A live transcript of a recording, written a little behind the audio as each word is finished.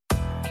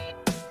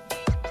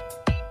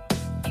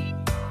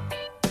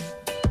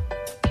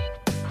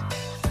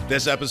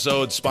This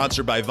episode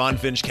sponsored by Von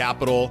Finch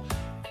Capital.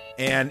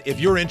 And if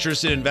you're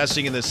interested in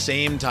investing in the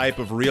same type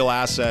of real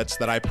assets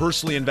that I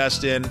personally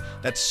invest in,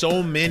 that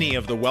so many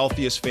of the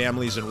wealthiest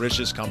families and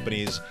richest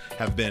companies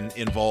have been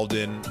involved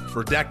in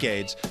for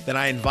decades, then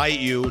I invite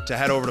you to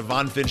head over to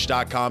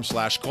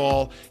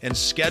vonfinch.com/call and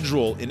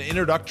schedule an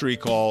introductory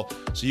call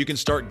so you can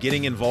start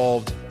getting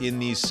involved in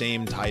these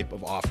same type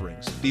of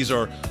offerings. These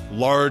are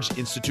large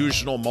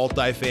institutional,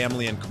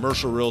 multifamily, and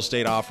commercial real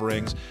estate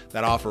offerings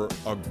that offer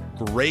a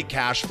great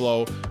cash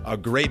flow, a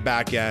great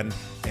back end,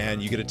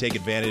 and you get to take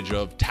advantage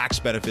of tax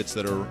benefits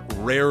that are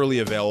rarely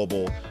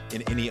available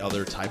in any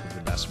other type of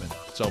investment.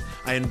 So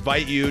I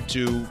invite you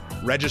to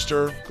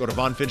register, go to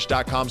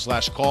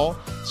vonfinch.com/call,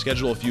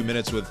 schedule a few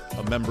minutes with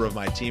a member of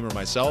my team or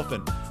myself,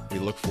 and we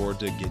look forward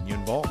to getting you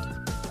involved.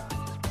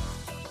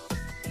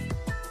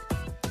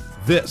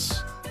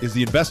 This is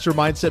the Investor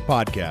Mindset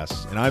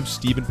Podcast, and I'm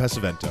Stephen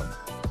Pesavento.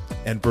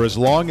 And for as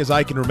long as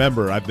I can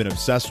remember, I've been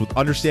obsessed with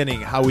understanding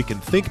how we can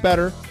think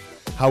better,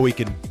 how we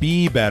can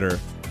be better,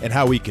 and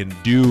how we can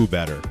do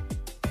better.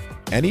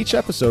 And each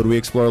episode, we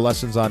explore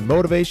lessons on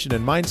motivation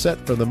and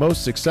mindset from the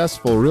most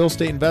successful real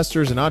estate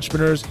investors and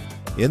entrepreneurs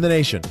in the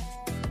nation.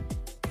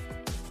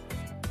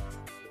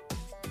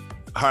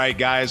 All right,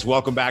 guys,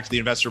 welcome back to the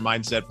Investor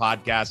Mindset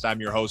Podcast.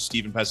 I'm your host,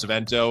 Stephen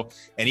Pesavento,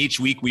 and each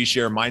week we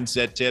share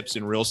mindset tips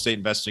and real estate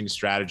investing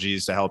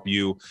strategies to help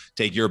you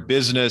take your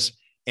business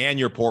and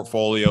your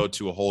portfolio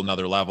to a whole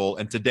nother level.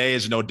 And today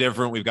is no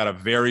different. We've got a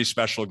very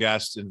special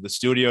guest in the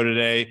studio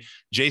today,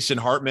 Jason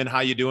Hartman. How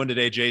you doing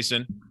today,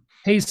 Jason?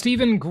 Hey,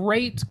 Stephen.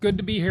 Great. Good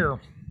to be here.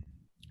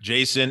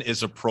 Jason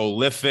is a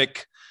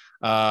prolific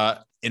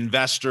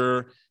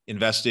investor,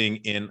 investing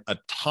in a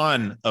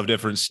ton of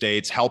different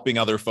states, helping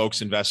other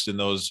folks invest in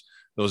those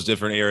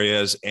different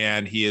areas.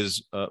 And he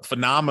is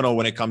phenomenal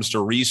when it comes to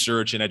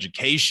research and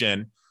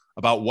education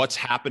about what's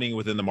happening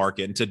within the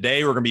market. And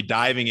today we're going to be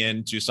diving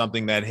into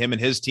something that him and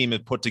his team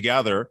have put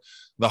together,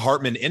 the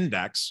Hartman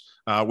Index,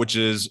 which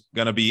is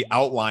going to be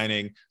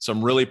outlining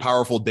some really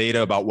powerful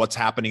data about what's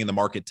happening in the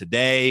market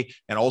today,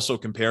 and also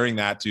comparing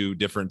that to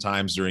different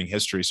times during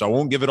history. So I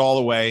won't give it all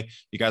away.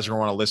 You guys are going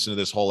to want to listen to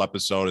this whole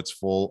episode. It's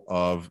full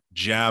of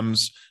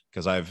gems,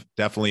 because I've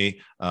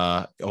definitely,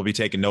 I'll be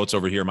taking notes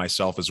over here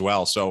myself as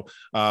well. So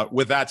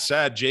with that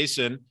said,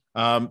 Jason,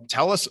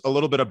 tell us a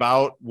little bit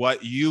about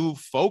what you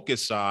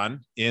focus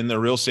on in the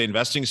real estate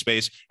investing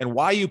space and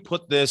why you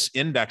put this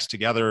index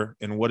together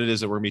and what it is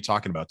that we're going to be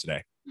talking about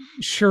today.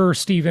 Sure,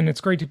 Stephen. It's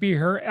great to be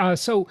here.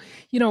 I've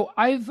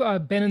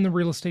been in the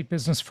real estate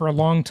business for a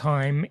long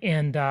time,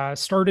 and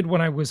started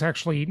when I was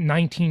actually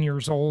 19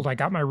 years old. I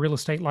got my real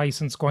estate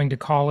license going to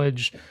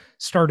college,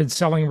 started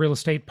selling real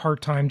estate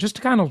part-time just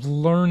to kind of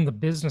learn the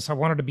business. I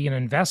wanted to be an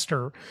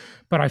investor,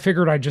 but I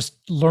figured I'd just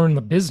learn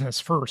the business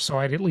first, so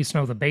I'd at least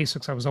know the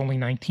basics. I was only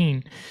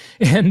 19.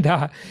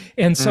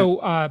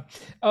 So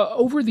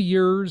over the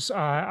years,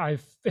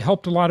 I've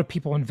helped a lot of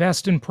people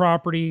invest in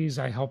properties.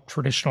 I helped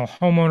traditional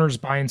homeowners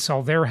buy and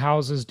sell their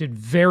houses, did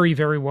very,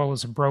 very well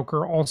as a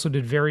broker, also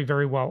did very,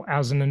 very well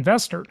as an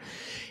investor.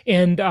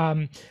 And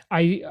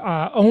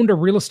I owned a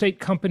real estate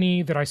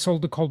company that I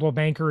sold to Coldwell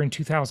Banker in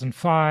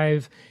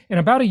 2005. And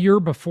about a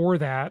year before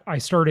that, I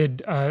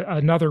started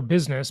another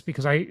business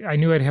because I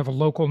knew I'd have a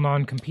local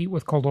non-compete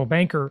with Coldwell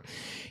Banker.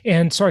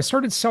 And so I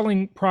started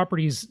selling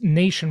properties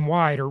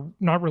nationwide, or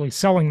not really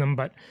selling them,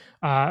 but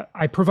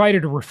I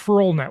provided a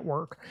referral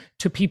network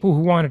to people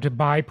who wanted to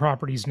buy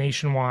properties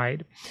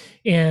nationwide.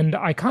 And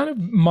I kind of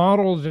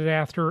modeled it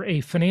after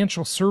a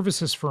financial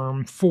services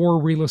firm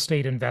for real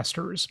estate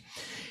investors.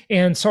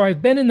 And so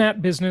I've been in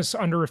that business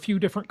under a few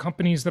different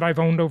companies that I've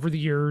owned over the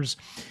years.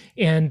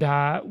 And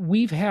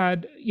we've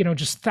had,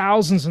 just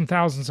thousands and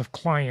thousands of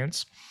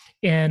clients,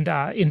 and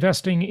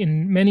investing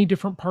in many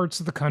different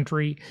parts of the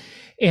country.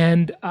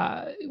 And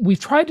we've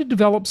tried to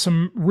develop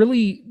some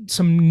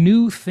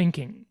new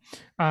thinking.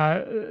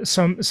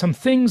 Some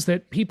things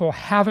that people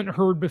haven't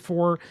heard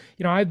before.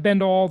 I've been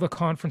to all the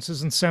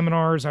conferences and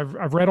seminars.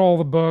 I've read all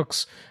the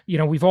books.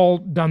 We've all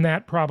done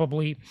that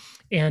probably.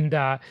 And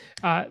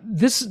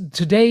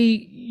today,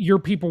 your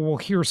people will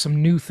hear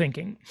some new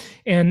thinking.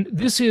 And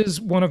this is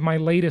one of my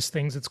latest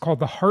things. It's called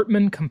the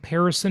Hartman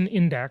Comparison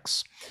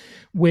Index,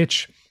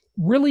 which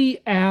really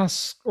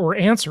asks or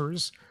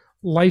answers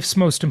life's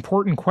most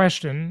important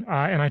question.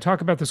 And I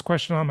talk about this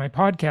question on my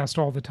podcast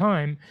all the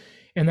time.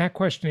 And that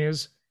question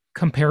is,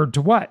 compared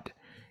to what?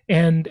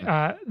 And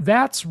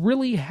that's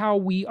really how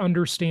we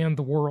understand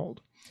the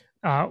world,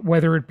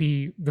 whether it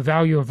be the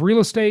value of real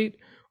estate,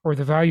 or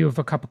the value of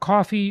a cup of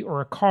coffee, or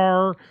a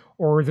car,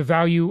 or the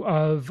value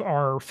of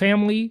our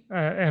family.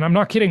 And I'm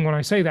not kidding when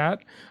I say that,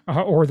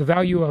 or the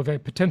value of a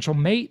potential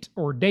mate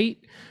or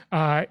date.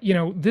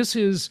 This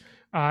is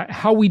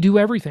how we do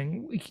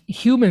everything.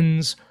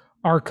 Humans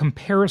are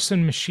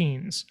comparison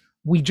machines.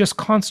 We just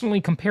constantly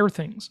compare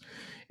things.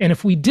 And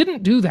if we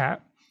didn't do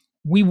that,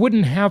 we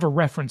wouldn't have a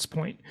reference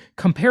point.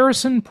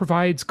 Comparison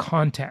provides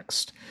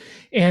context.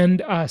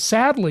 And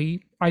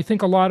sadly, I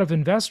think a lot of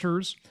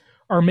investors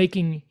are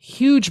making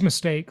huge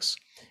mistakes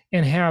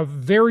and have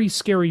very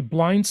scary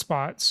blind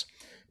spots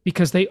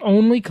because they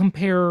only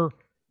compare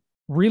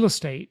real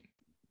estate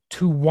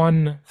to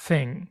one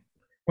thing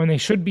when they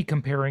should be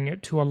comparing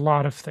it to a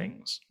lot of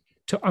things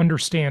to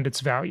understand its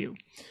value.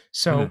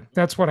 So Mhm.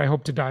 that's what I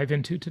hope to dive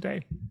into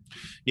today.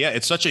 Yeah,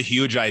 it's such a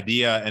huge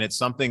idea, and it's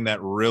something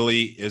that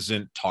really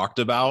isn't talked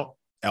about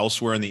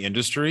elsewhere in the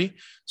industry.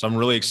 So I'm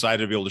really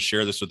excited to be able to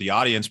share this with the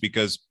audience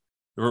because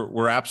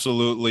we're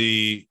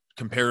absolutely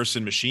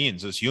comparison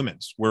machines as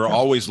humans. We're Yep.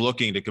 always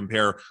looking to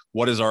compare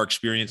what is our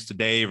experience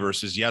today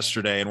versus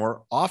yesterday. And we're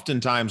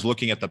oftentimes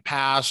looking at the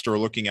past or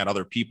looking at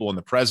other people in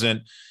the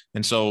present.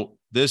 And so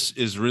this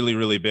is really,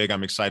 really big.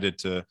 I'm excited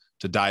to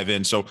dive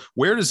in. So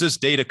where does this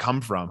data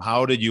come from?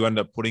 How did you end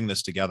up putting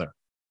this together?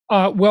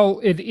 Well,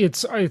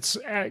 it's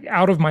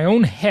out of my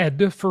own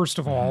head first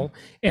of Mm-hmm. all,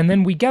 and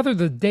then we gather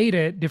the data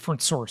at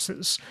different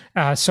sources.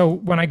 So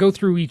when I go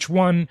through each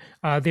one,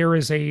 there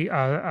is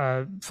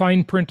a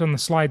fine print on the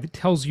slide that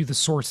tells you the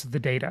source of the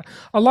data.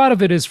 A lot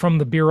of it is from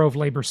the Bureau of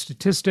Labor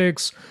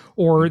Statistics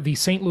or the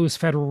St. Louis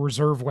Federal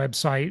Reserve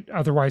website,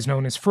 otherwise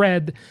known as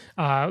FRED,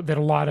 that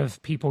a lot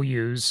of people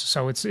use.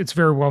 So it's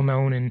very well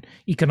known in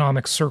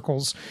economic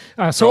circles.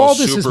 So Oh, all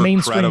this is super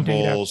mainstream data.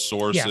 credible Yeah.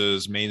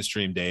 sources,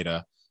 mainstream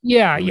data.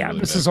 Yeah, Really, yeah, really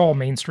this big. is all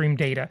mainstream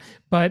data,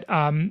 but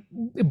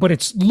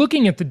it's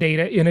looking at the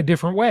data in a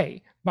different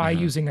way by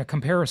Mm-hmm. using a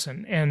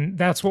comparison, and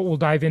that's what we'll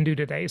dive into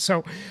today.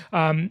 So,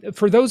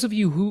 for those of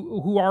you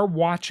who are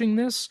watching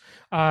this,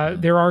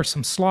 Mm-hmm. there are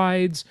some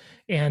slides,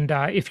 and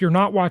if you're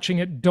not watching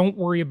it, don't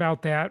worry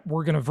about that.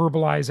 We're going to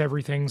verbalize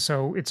everything,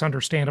 so it's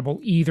understandable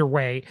either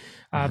way.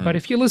 But Mm-hmm.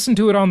 if you listen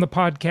to it on the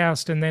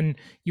podcast and then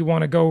you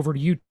want to go over to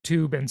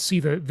YouTube and see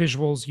the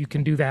visuals, you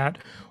can do that,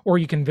 or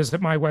you can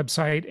visit my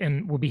website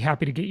and we'll be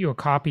happy to get you a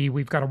copy.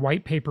 We've got a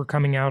white paper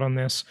coming out on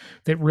this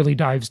that really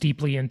dives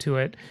deeply into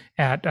it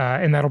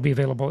and that'll be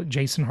available at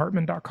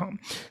jasonhartman.com.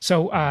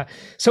 So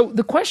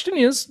the question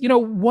is,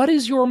 what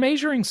is your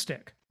measuring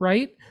stick,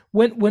 right?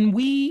 When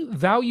we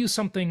value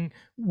something,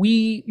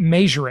 we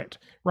measure it,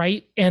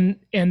 right?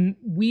 And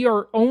we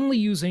are only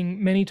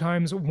using many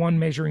times one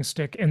measuring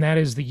stick, and that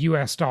is the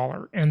US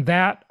dollar. And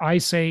that, I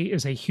say,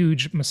 is a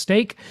huge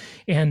mistake.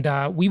 And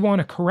we want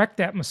to correct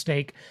that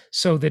mistake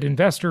so that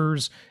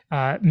investors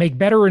make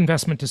better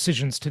investment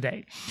decisions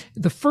today.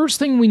 The first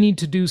thing we need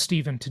to do,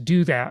 Stephen, to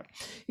do that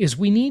is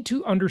we need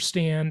to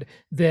understand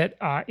that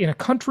in a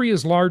country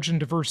as large and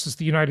diverse as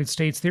the United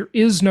States, there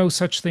is no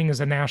such thing as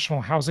a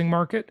national housing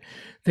market.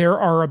 There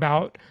are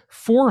about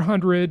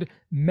 400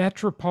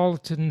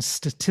 metropolitan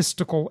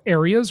statistical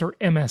areas, or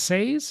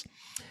MSAs,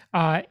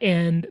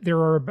 and there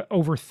are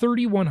over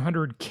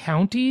 3,100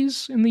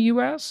 counties in the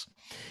US.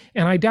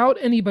 And I doubt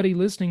anybody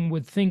listening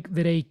would think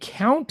that a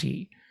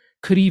county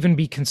could even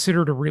be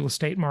considered a real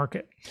estate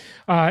market.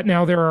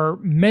 Now, there are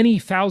many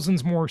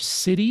thousands more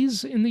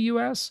cities in the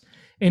US,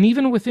 and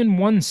even within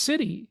one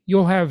city,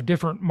 you'll have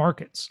different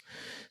markets.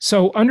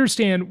 So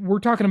understand, we're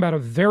talking about a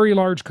very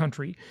large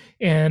country.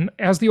 And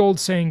as the old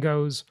saying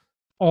goes,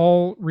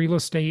 all real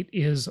estate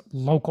is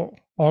local.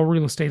 All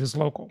real estate is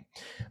local.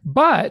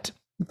 But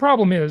the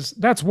problem is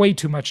that's way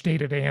too much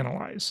data to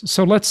analyze.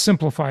 So let's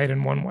simplify it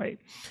in one way.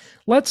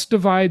 Let's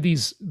divide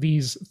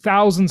these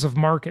thousands of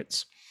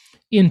markets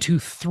into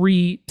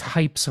three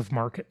types of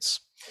markets.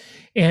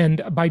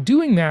 And by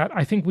doing that,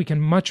 I think we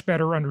can much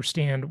better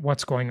understand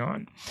what's going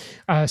on.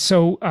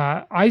 So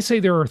I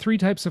say there are three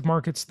types of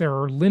markets. There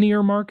are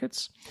linear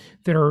markets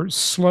that are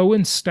slow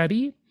and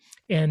steady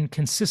and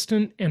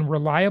consistent and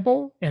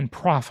reliable and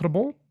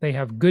profitable. They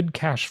have good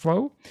cash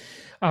flow.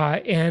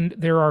 And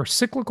there are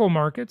cyclical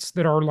markets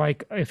that are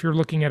like, if you're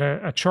looking at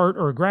a chart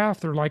or a graph,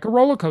 they're like a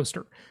roller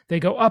coaster. They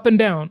go up and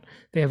down.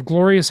 They have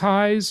glorious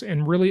highs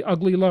and really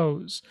ugly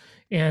lows.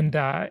 And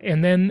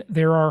then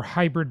there are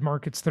hybrid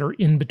markets that are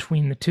in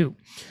between the two.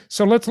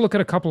 So let's look at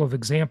a couple of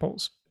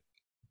examples.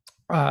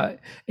 A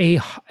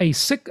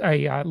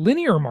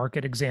linear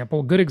market example,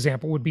 a good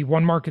example, would be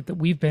one market that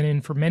we've been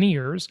in for many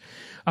years,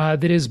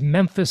 that is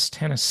Memphis,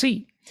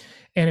 Tennessee.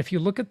 And if you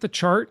look at the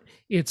chart,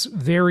 it's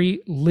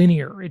very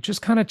linear. It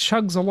just kind of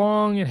chugs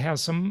along. It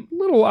has some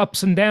little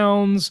ups and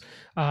downs.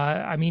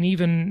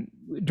 Even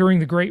during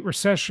the Great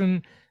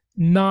Recession,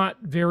 not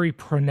very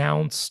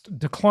pronounced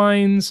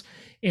declines.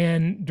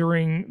 And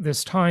during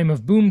this time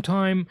of boom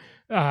time,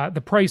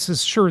 the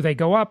prices, sure, they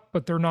go up,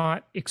 but they're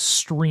not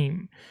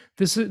extreme.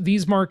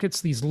 These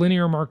markets, these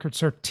linear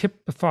markets, are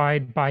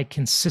typified by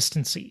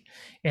consistency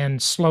and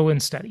slow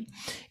and steady.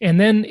 And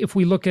then if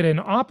we look at an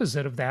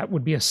opposite of that,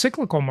 would be a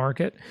cyclical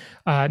market.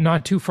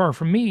 Not too far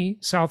from me,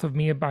 south of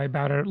me by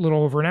about a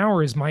little over an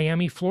hour, is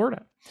Miami,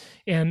 Florida.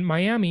 And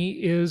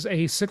Miami is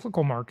a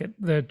cyclical market.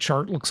 The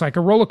chart looks like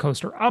a roller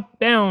coaster, up,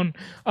 down,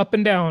 up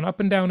and down,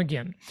 up and down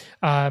again.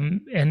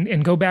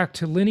 And go back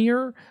to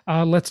linear.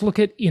 Let's look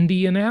at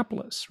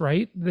Indianapolis,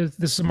 right? This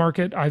is a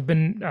market I've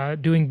been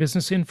doing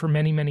business in for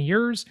many, many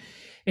years.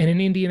 And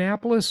in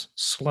Indianapolis,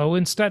 slow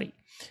and steady.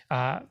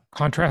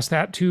 Contrast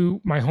that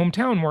to my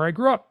hometown where I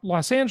grew up,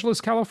 Los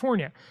Angeles,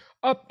 California.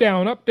 up,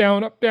 down, up,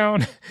 down, up,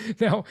 down.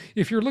 Now,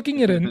 if you're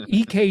looking at an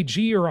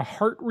EKG or a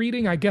heart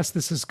reading, I guess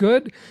this is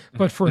good.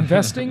 But for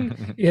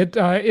investing,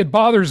 it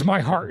bothers my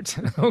heart.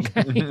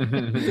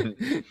 Okay,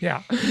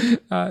 yeah.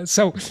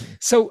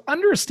 So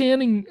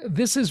understanding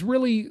this is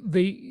really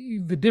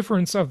the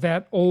difference of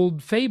that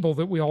old fable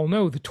that we all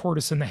know, the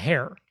tortoise and the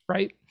hare,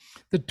 right?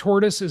 The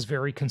tortoise is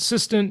very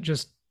consistent,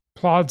 just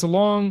plods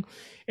along,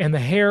 and the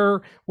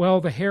hare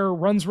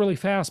runs really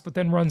fast, but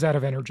then runs out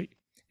of energy.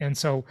 And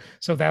so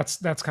that's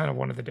kind of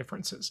one of the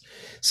differences.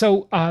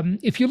 So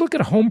if you look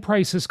at home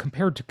prices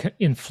compared to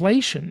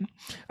inflation,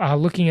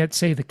 looking at,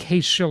 say, the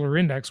Case-Shiller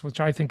index, which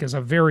I think is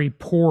a very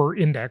poor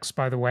index,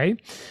 by the way,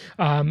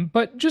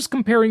 but just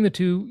comparing the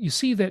two, you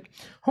see that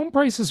home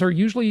prices are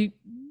usually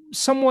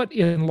somewhat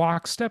in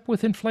lockstep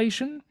with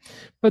inflation,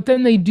 but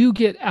then they do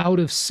get out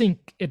of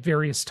sync at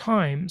various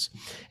times.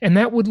 And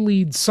that would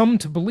lead some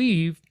to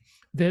believe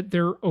that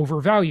they're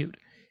overvalued.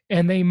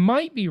 And they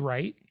might be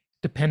right,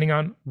 depending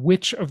on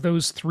which of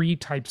those three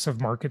types of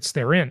markets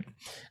they're in.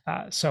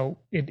 So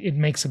it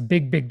makes a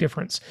big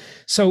difference.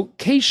 So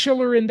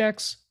Case-Shiller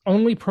index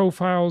only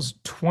profiles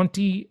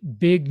 20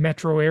 big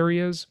metro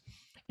areas,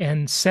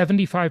 and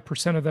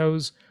 75% of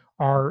those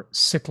are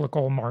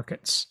cyclical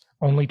markets.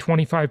 Only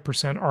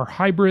 25% are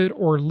hybrid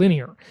or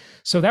linear.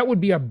 So that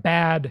would be a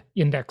bad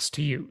index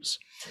to use.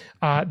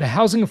 The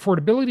Housing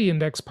Affordability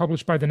Index,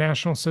 published by the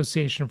National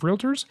Association of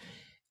Realtors,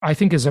 I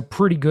think is a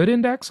pretty good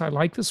index. I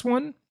like this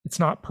one. It's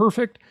not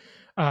perfect.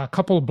 A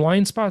couple of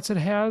blind spots it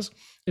has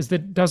is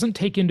that it doesn't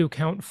take into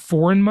account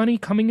foreign money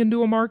coming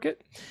into a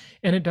market,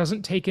 and it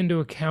doesn't take into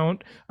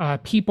account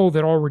people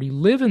that already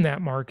live in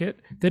that market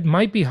that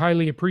might be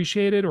highly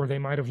appreciated, or they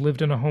might have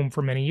lived in a home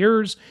for many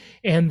years,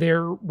 and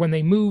when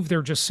they move,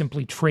 they're just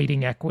simply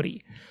trading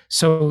equity.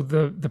 So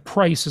the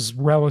price is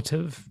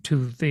relative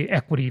to the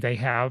equity they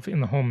have in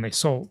the home they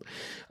sold.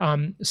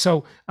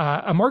 So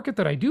a market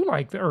that I do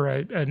like, or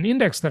an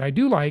index that I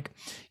do like,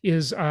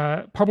 is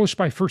published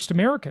by First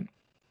American.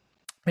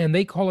 And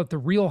they call it the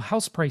Real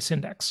House Price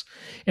Index.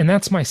 And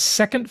that's my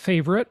second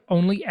favorite,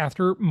 only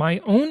after my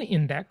own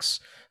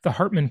index, the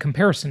Hartman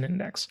Comparison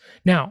Index.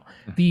 Now,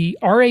 the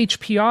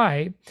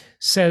RHPI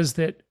says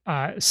that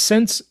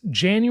since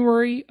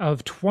January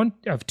of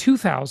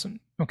 2000,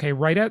 okay,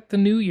 right at the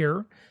new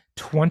year,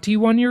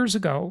 21 years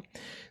ago,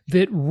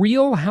 that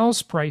real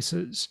house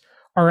prices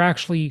are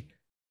actually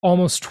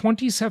almost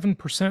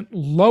 27%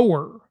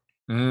 lower.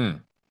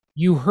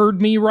 You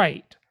heard me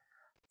right.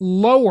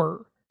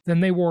 Lower than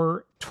they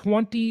were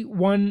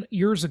 21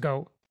 years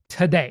ago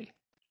today.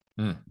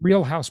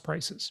 Real house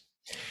prices.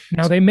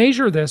 Now, they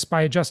measure this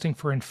by adjusting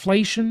for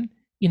inflation,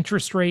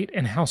 interest rate,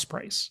 and house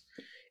price.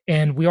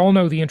 And we all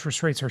know the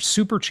interest rates are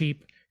super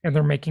cheap, and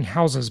they're making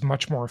houses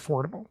much more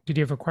affordable. Did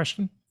you have a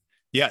question?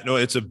 Yeah, no,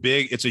 it's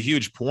a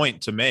huge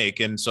point to make.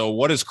 And so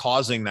what is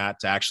causing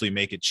that to actually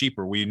make it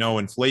cheaper? We know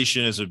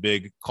inflation is a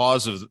big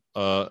cause of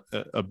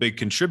a big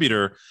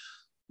contributor,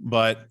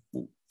 but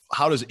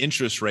how does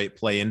interest rate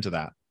play into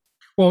that?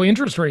 Well,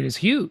 interest rate is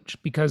huge,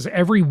 because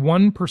every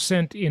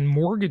 1% in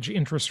mortgage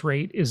interest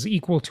rate is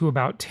equal to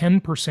about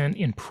 10%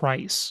 in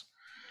price.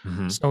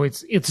 So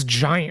it's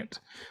giant.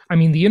 I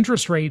mean, the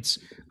interest rates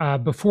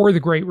before the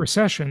Great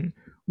Recession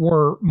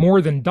were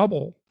more than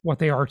double what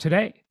they are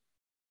today.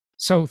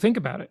 So think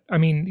about it. I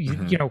mean,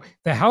 you know,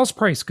 the house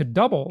price could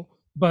double,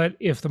 but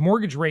if the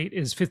mortgage rate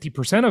is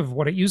 50% of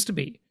what it used to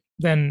be,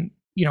 then,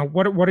 you know,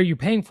 what are you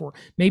paying for?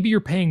 Maybe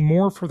you're paying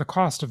more for the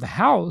cost of the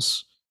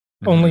house,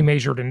 only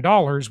measured in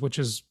dollars, which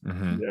is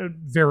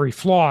very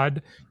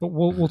flawed, but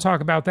we'll talk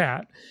about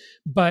that.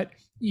 But,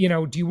 you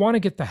know, do you want to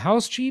get the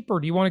house cheap, or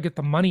do you want to get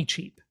the money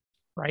cheap?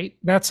 Right?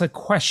 That's a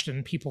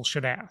question people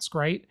should ask,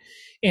 right?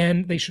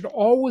 And they should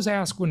always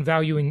ask, when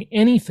valuing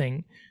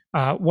anything,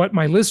 what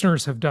my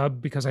listeners have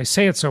dubbed, because I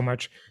say it so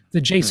much,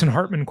 the Jason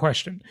Hartman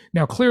question.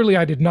 Now, clearly,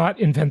 I did not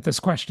invent this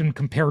question,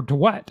 compared to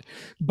what,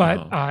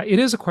 but it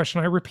is a question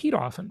I repeat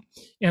often.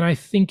 And I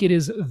think it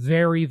is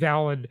very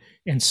valid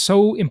and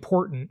so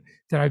important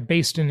that I've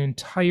based an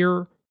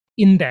entire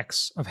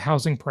index of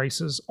housing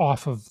prices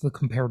off of the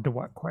compared to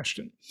what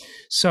question.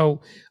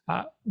 So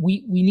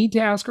we need to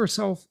ask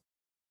ourselves,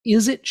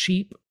 is it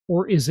cheap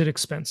or is it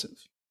expensive?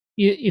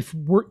 If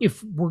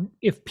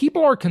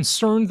people are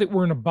concerned that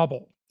we're in a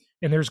bubble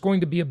and there's going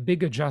to be a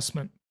big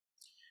adjustment,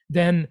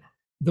 then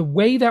the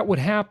way that would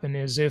happen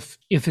is if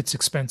it's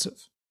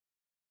expensive.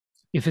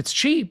 If it's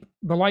cheap,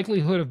 the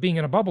likelihood of being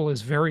in a bubble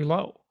is very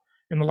low,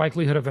 and the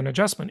likelihood of an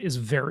adjustment is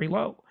very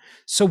low.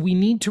 So we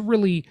need to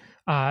really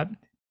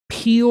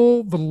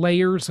peel the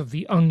layers of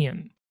the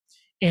onion,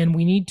 and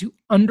we need to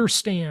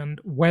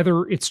understand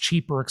whether it's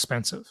cheap or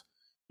expensive.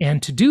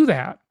 And to do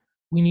that,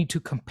 we need to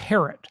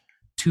compare it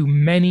to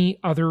many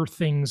other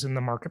things in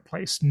the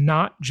marketplace,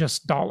 not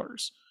just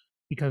dollars.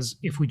 Because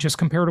if we just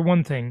compare to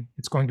one thing,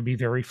 it's going to be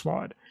very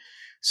flawed.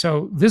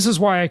 So this is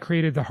why I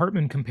created the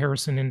Hartman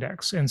Comparison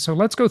Index. And so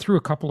let's go through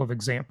a couple of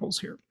examples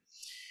here.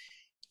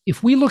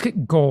 If we look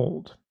at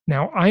gold,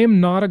 now I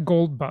am not a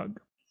gold bug,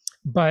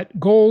 but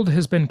gold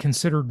has been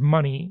considered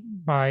money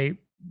by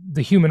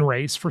the human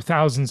race for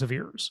thousands of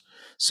years.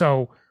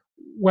 So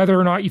whether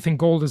or not you think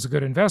gold is a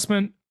good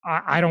investment,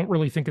 I don't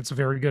really think it's a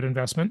very good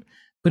investment,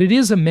 but it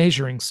is a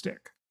measuring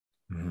stick.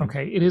 Mm-hmm.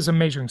 Okay, it is a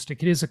measuring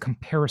stick. It is a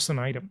comparison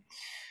item.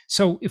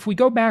 So if we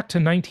go back to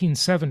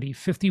 1970,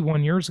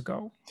 51 years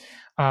ago,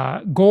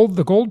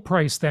 the gold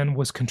price then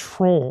was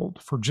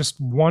controlled for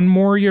just one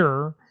more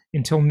year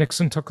until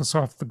Nixon took us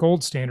off the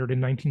gold standard in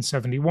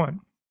 1971.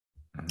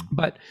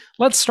 But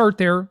let's start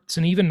there. It's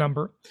an even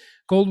number.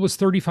 Gold was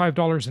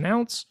 $35 an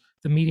ounce.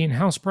 The median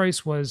house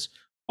price was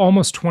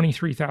almost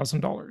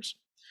 $23,000.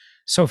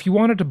 So if you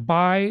wanted to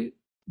buy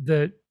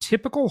the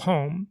typical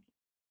home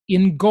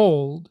in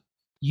gold,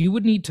 you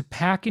would need to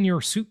pack in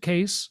your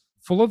suitcase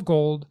full of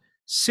gold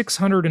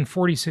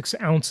 646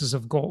 ounces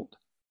of gold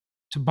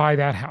to buy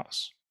that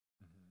house.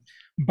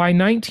 By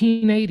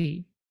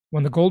 1980,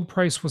 when the gold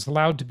price was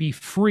allowed to be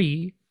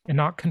free and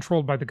not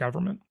controlled by the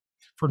government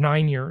for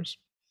 9 years,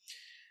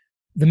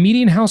 the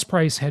median house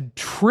price had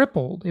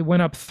tripled. It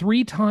went up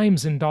 3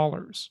 times in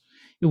dollars.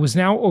 It was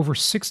now over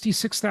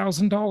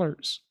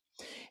 $66,000.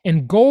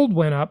 And gold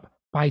went up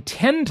by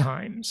 10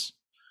 times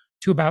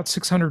to about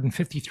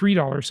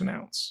 $653 an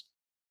ounce.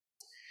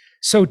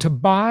 So to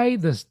buy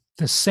the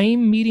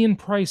same median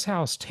price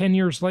house 10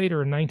 years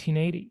later in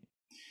 1980,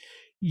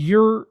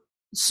 your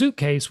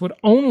suitcase would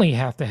only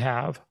have to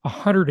have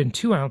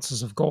 102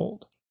 ounces of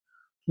gold,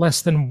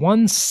 less than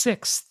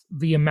 1/6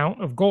 the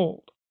amount of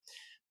gold.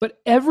 But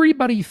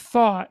everybody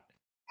thought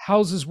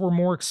houses were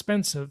more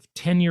expensive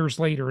 10 years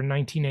later in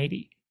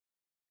 1980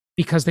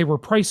 because they were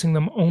pricing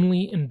them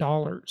only in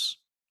dollars.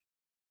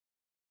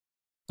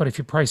 But if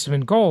you price them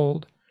in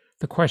gold,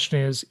 the question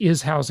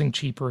is housing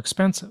cheap or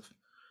expensive?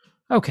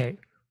 Okay,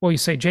 well, you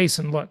say,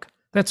 Jason, look,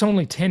 that's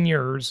only 10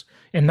 years,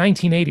 and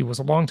 1980 was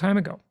a long time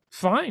ago.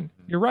 Fine,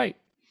 you're right.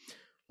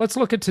 Let's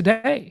look at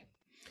today.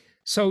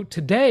 So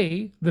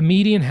today, the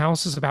median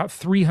house is about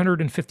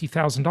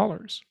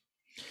 $350,000.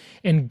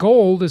 And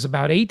gold is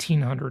about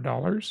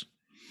 $1,800.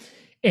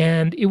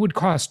 And it would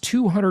cost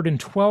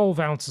 212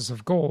 ounces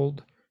of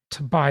gold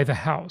to buy the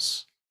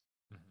house.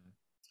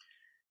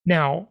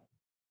 Now,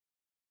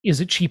 is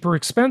it cheap or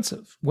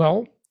expensive?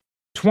 Well,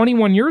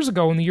 21 years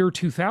ago in the year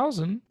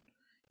 2000,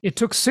 it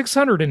took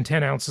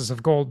 610 ounces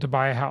of gold to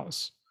buy a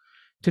house.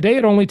 Today,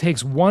 it only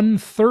takes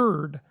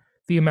 1/3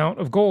 the amount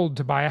of gold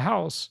to buy a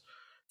house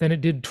than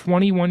it did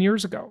 21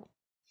 years ago.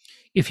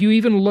 If you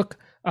even look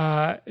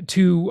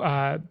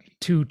to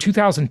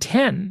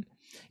 2010,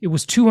 it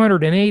was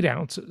 208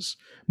 ounces.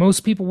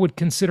 Most people would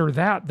consider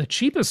that the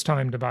cheapest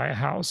time to buy a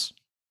house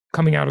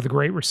coming out of the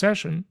Great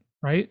Recession,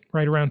 right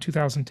around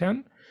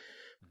 2010.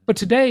 But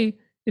today,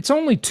 it's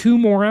only 2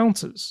 more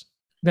ounces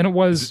than it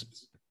was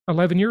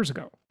 11 years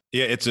ago.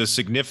 Yeah, it's a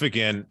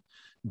significant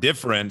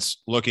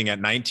difference looking at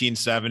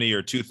 1970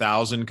 or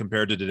 2000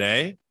 compared to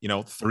today.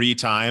 3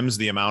 times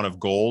the amount of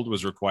gold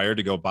was required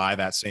to go buy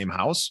that same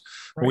house.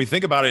 Right. When we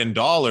think about it in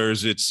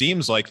dollars, it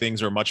seems like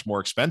things are much more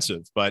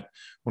expensive. But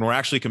when we're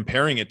actually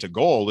comparing it to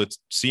gold, it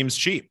seems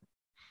cheap.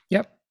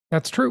 Yep,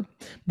 that's true.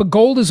 But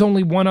gold is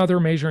only one other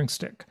measuring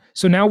stick.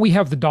 So now we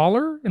have the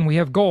dollar and we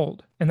have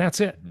gold, and that's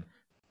it. Mm-hmm.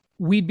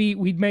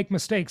 We'd make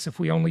mistakes if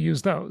we only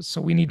use those. So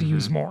we need to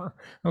use more.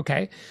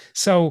 Okay.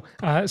 So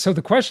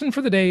the question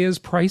for the day is,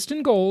 priced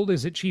in gold,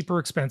 is it cheap or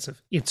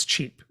expensive? It's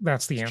cheap.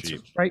 That's the answer,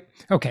 cheap. Right?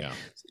 Okay. Yeah.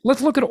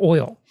 Let's look at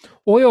oil.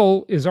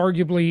 Oil is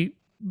arguably,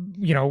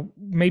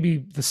 maybe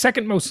the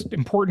second most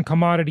important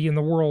commodity in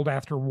the world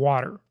after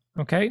water.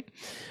 Okay.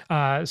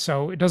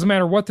 So it doesn't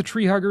matter what the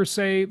tree huggers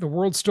say, the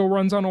world still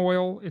runs on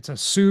oil. It's a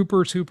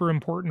super, super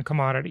important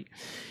commodity.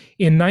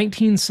 In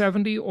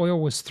 1970,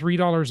 oil was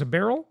 $3 a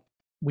barrel.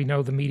 We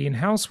know the median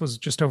house was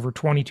just over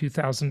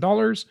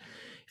 $22,000.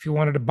 If you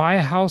wanted to buy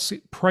a house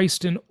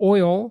priced in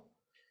oil,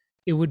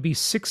 it would be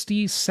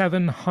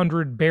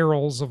 6,700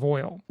 barrels of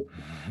oil.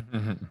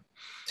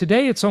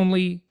 Today, it's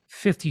only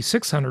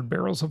 5,600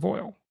 barrels of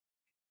oil.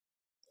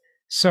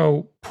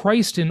 So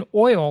priced in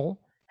oil,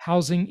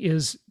 housing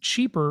is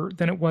cheaper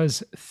than it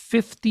was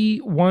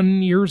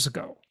 51 years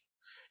ago.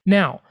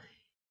 Now,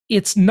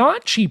 it's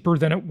not cheaper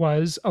than it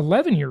was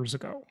 11 years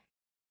ago.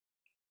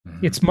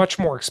 It's much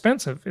more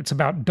expensive. It's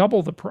about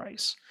double the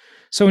price.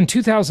 So in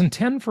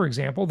 2010, for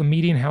example, the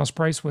median house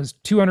price was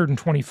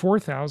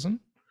 $224,000.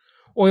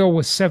 Oil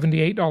was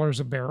 $78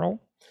 a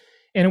barrel,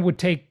 and it would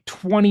take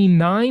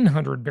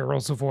 2,900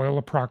 barrels of oil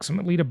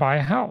approximately to buy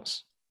a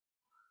house.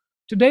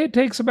 Today, it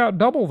takes about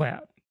double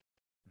that.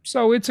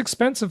 So it's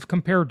expensive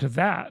compared to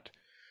that.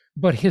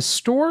 But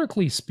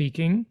historically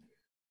speaking,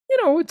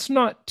 it's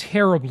not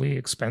terribly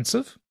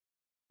expensive,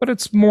 but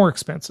it's more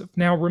expensive.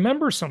 Now,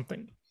 remember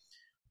something.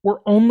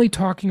 We're only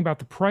talking about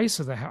the price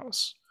of the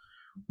house.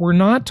 We're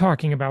not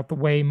talking about the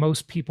way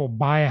most people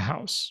buy a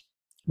house,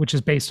 which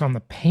is based on the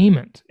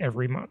payment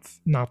every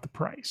month, not the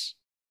price.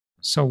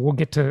 So we'll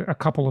get to a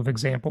couple of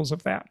examples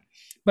of that.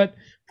 But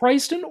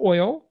priced in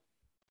oil,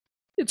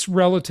 it's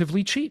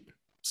relatively cheap.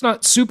 It's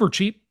not super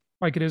cheap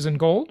like it is in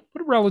gold,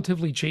 but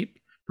relatively cheap,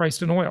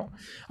 priced in oil.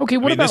 Okay, I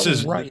what mean, about this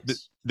is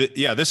rice?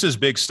 yeah, this is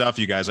big stuff,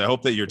 you guys. I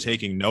hope that you're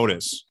taking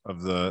notice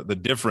of the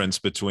difference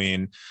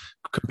between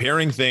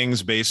comparing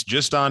things based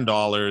just on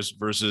dollars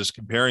versus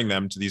comparing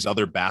them to these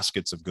other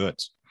baskets of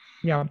goods.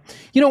 Yeah.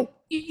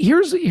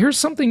 Here's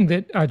something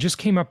that just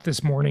came up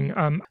this morning.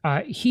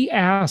 He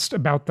asked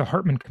about the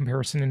Hartman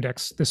comparison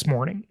index this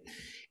morning,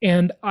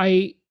 and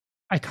I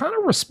kind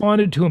of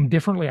responded to him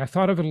differently. I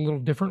thought of it a little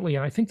differently,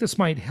 and I think this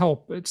might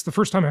help. It's the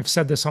first time I've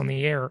said this on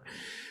the air,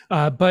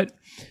 but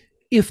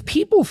if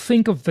people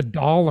think of the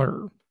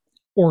dollar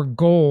or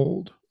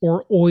gold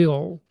or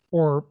oil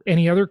or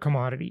any other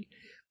commodity,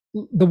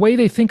 the way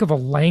they think of a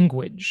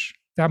language,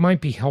 that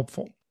might be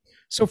helpful.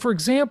 So, for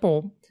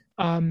example,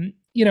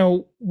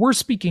 we're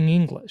speaking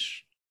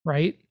English,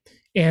 right?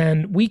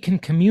 And we can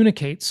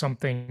communicate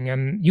something,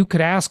 and you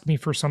could ask me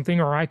for something,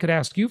 or I could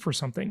ask you for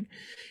something,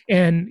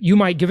 and you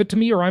might give it to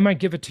me, or I might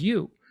give it to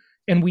you,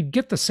 and we'd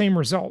get the same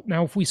result.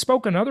 Now, if we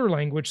spoke another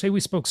language, say we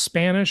spoke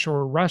Spanish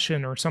or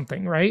Russian or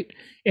something, right?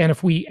 And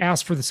if we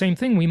asked for the same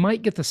thing, we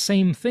might get the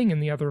same thing in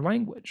the other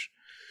language.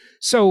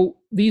 So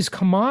these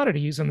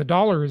commodities, and the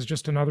dollar is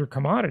just another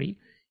commodity,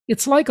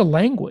 it's like a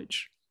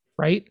language,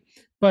 right?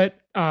 But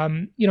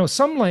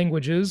some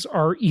languages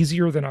are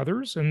easier than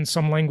others, and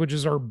some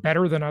languages are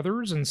better than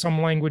others, and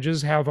some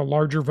languages have a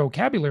larger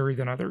vocabulary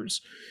than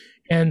others.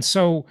 And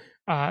so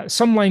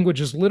some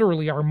languages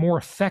literally are more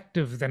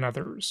effective than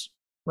others,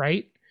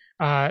 right?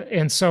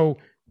 And so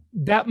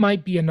that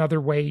might be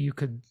another way you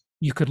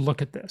could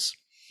look at this.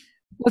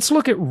 Let's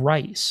look at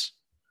rice.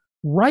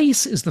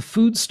 Rice is the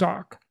food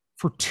stock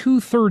for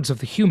 2/3 of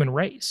the human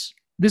race.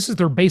 This is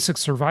their basic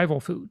survival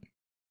food,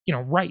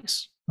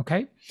 rice.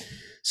 Okay.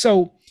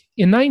 So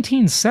in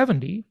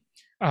 1970,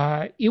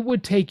 it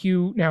would take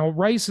you, now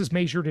rice is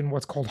measured in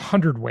what's called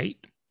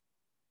hundredweight.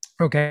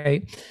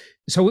 Okay.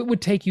 So it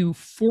would take you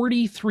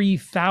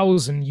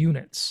 43,000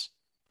 units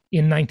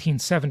in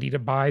 1970 to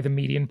buy the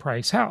median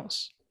price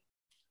house.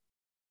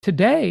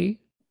 Today,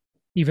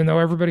 even though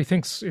everybody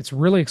thinks it's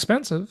really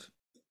expensive,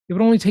 it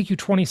would only take you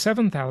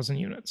 27,000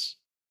 units.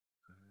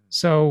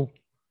 So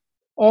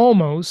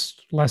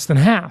almost less than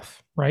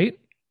half, right?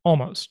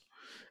 Almost.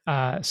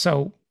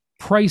 So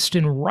priced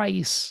in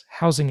rice,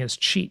 housing is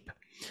cheap.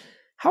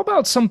 How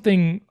about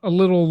something a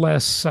little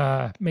less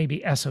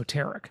maybe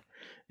esoteric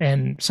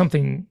and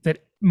something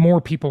that more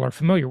people are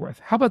familiar with?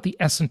 How about the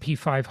S&P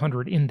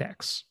 500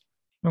 index?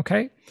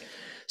 Okay.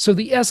 So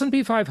the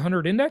S&P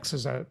 500 index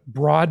is a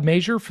broad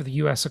measure for the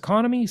US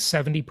economy.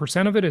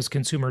 70% of it is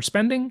consumer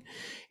spending,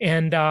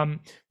 and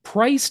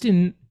priced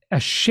in a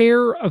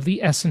share of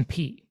the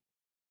S&P.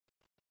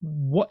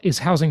 What is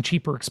housing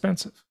cheap or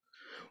expensive?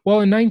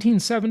 Well, in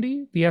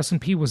 1970, the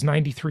S&P was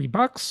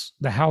 $93.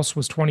 The house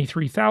was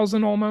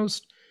 23,000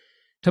 almost.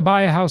 To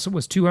buy a house, it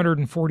was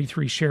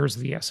 243 shares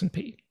of the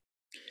S&P.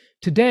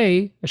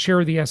 Today, a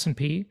share of the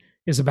S&P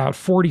is about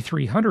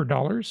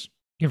 $4,300,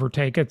 give or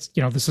take. It's,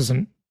 this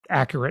isn't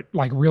accurate,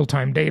 like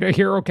real-time data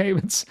here, okay?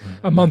 It's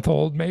a month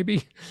old,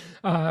 maybe.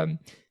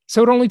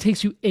 So it only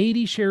takes you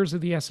 80 shares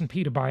of the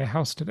S&P to buy a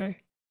house today.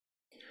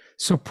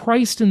 So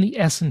priced in the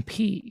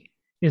S&P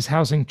is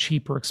housing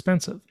cheap or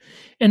expensive.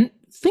 And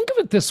think of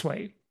it this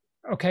way,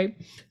 okay?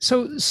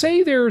 So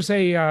say there's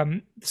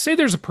a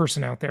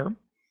person out there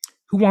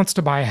who wants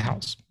to buy a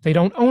house. They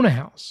don't own a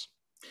house.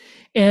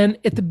 And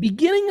at the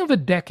beginning of a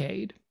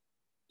decade,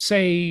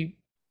 say,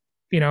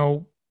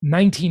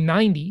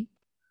 1990,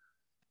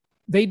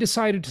 they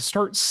decided to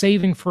start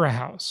saving for a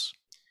house.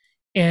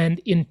 And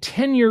in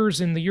 10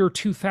 years, in the year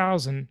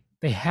 2000,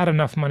 they had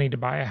enough money to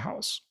buy a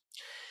house.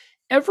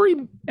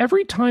 Every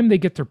time they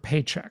get their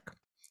paycheck,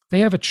 they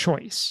have a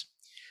choice.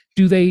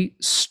 Do they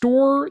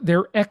store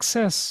their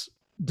excess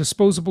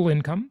disposable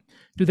income?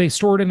 Do they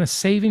store it in a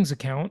savings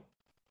account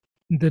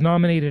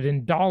denominated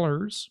in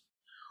dollars?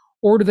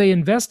 Or do they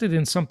invest it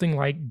in something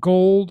like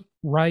gold,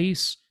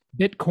 rice,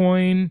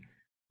 Bitcoin,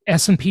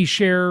 S&P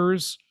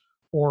shares,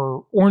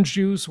 or orange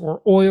juice,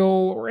 or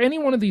oil, or any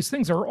one of these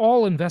things are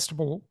all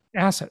investable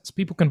assets.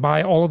 People can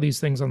buy all of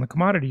these things on the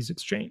commodities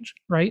exchange,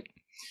 right?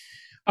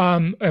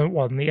 And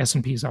the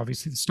S&P is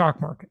obviously the stock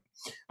market.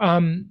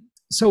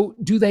 So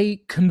do they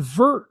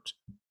convert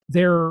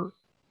their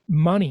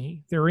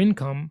money, their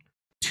income,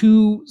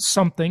 to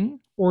something,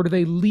 or do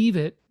they leave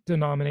it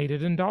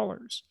denominated in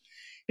dollars?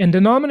 And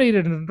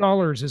denominated in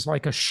dollars is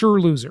like a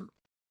sure loser,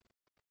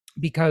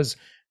 because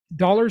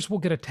dollars will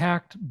get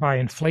attacked by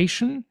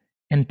inflation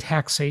and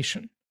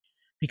taxation,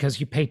 because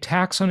you pay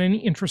tax on any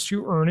interest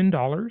you earn in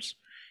dollars,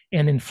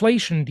 and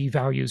inflation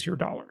devalues your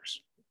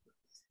dollars.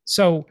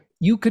 So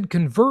you could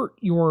convert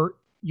your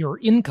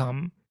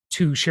income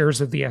to shares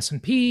of the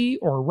S&P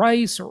or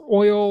rice or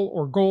oil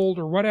or gold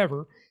or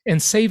whatever, and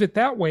save it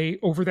that way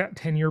over that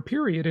 10-year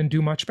period and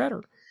do much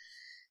better.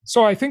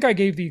 So I think I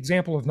gave the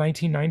example of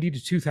 1990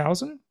 to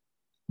 2000.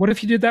 What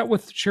if you did that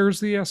with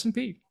shares of the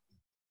S&P?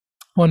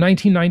 Well, in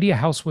 1990, a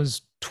house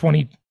was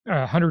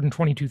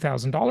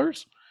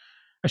 $122,000.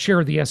 A share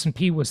of the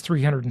S&P was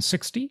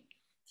 $360.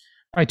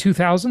 By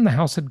 2000, the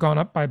house had gone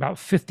up by about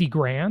 50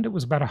 grand. It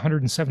was about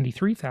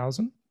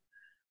 $173,000.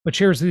 but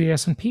shares of the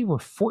S&P were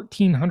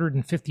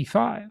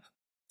 1,455.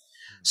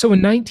 So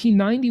in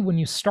 1990, when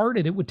you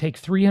started, it would take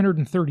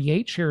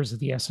 338 shares of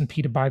the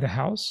S&P to buy the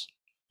house.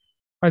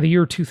 By the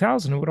year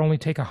 2000, it would only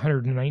take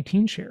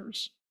 119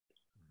 shares.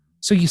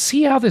 So you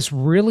see how this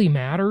really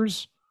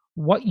matters,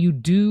 what you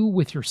do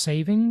with your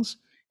savings.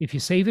 If you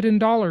save it in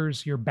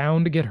dollars, you're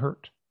bound to get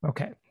hurt.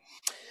 Okay.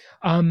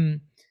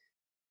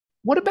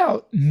 What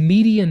about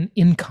median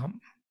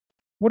income?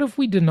 What if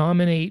we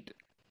denominate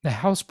the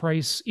house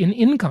price in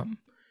income?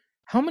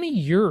 How many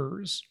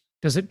years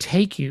does it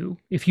take you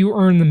if you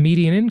earn the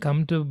median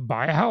income to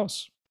buy a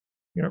house?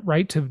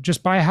 Right? To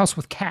just buy a house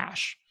with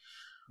cash.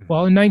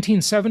 Well, in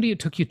 1970, it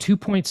took you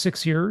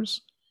 2.6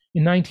 years.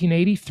 In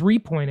 1980,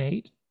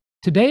 3.8.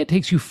 Today, it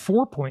takes you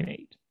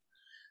 4.8.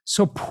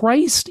 So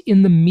priced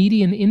in the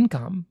median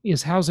income,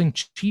 is housing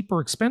cheap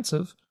or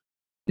expensive?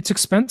 It's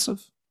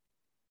expensive.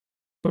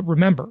 But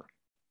remember,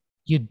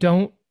 you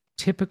don't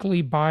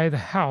typically buy the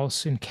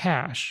house in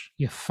cash,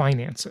 you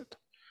finance it.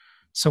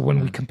 So when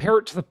we compare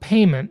it to the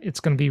payment,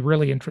 it's going to be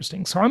really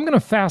interesting. So I'm going to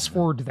fast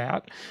forward to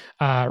that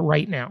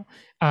right now.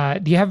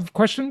 Do you have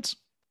questions?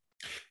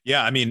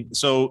 Yeah, I mean,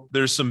 so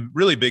there's some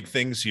really big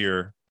things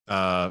here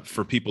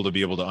for people to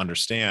be able to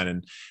understand.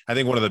 And I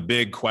think one of the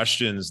big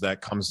questions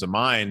that comes to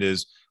mind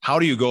is, how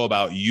do you go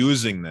about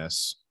using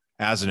this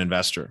as an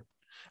investor?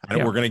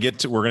 And we're going to get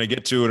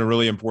to in a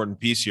really important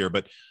piece here,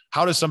 but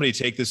how does somebody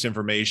take this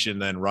information,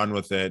 then run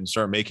with it and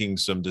start making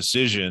some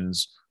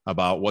decisions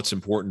about what's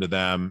important to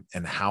them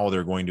and how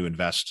they're going to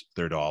invest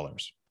their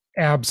dollars?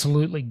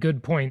 Absolutely.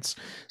 Good points.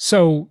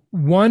 So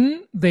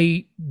one,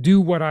 they do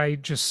what I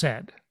just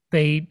said.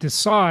 They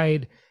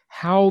decide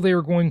how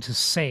they're going to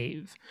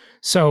save.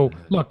 So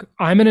look,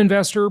 I'm an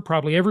investor.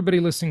 Probably everybody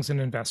listening is an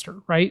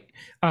investor, right?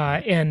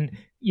 And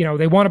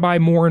they want to buy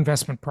more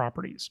investment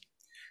properties.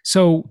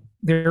 So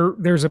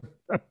there's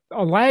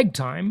a lag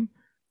time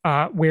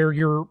where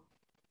you're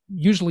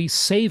usually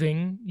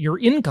saving your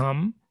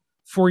income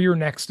for your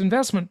next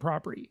investment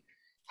property.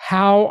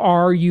 How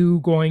are you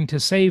going to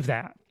save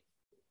that?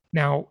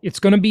 Now, it's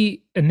going to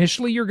be,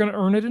 initially, you're going to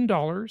earn it in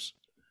dollars,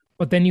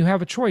 but then you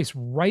have a choice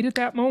right at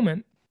that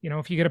moment.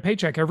 If you get a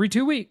paycheck every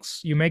 2 weeks,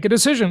 you make a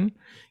decision,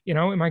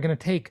 am I going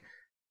to take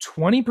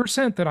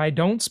 20% that I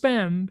don't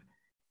spend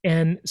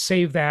and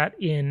save that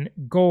in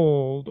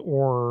gold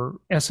or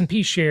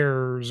S&P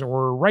shares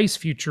or rice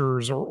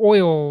futures or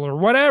oil or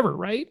whatever,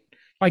 right?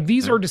 Like,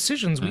 these are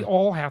decisions we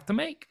all have to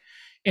make.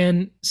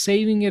 And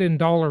saving it in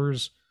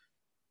dollars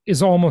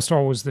is almost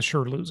always the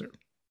sure loser.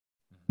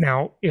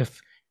 Now,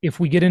 if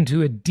we get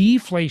into a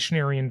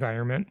deflationary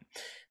environment,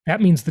 that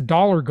means the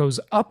dollar goes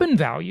up in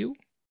value,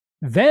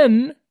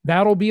 then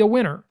that'll be a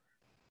winner.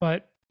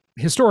 But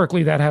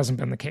historically, that hasn't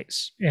been the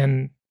case.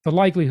 And the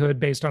likelihood,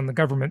 based on the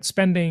government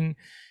spending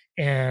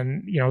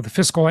and the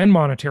fiscal and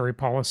monetary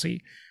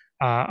policy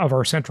of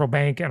our central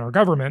bank and our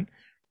government,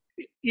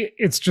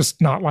 it's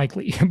just not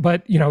likely.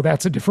 But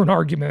that's a different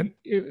argument.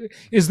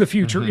 Is the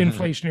future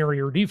inflationary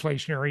or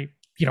deflationary?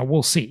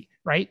 We'll see,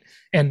 right?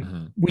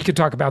 And we could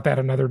talk about that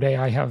another day.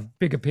 I have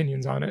big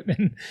opinions on it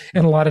and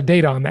a lot of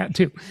data on that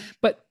too.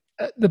 But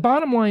the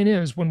bottom line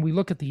is, when we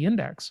look at the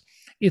index,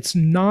 it's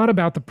not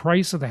about the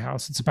price of the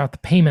house, it's about the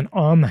payment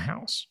on the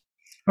house.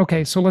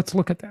 Okay, so let's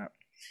look at that.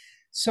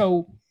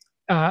 So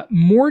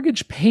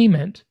mortgage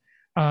payment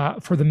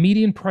for the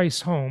median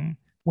price home,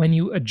 when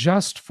you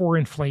adjust for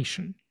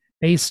inflation,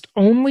 based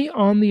only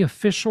on the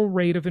official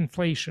rate of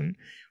inflation,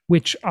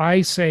 which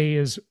I say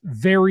is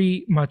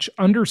very much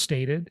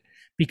understated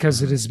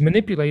because it is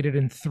manipulated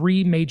in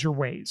three major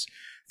ways: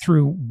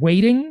 through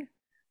weighting,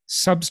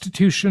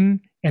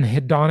 substitution, and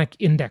hedonic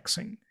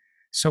indexing.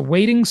 So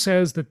weighting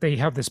says that they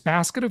have this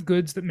basket of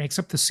goods that makes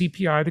up the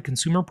CPI, the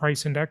Consumer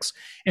Price Index,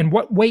 and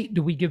what weight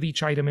do we give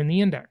each item in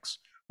the index?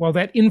 Well,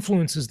 that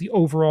influences the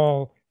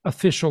overall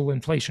official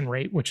inflation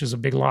rate, which is a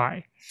big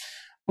lie.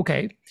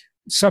 Okay,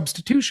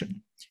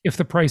 substitution. If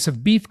the price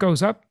of beef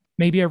goes up,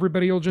 maybe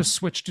everybody will just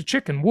switch to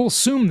chicken. We'll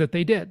assume that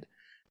they did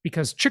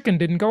because chicken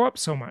didn't go up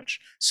so much.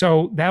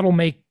 So that'll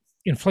make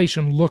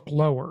inflation look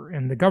lower.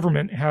 And the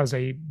government has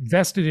a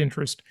vested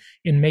interest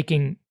in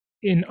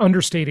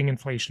understating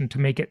inflation to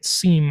make it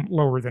seem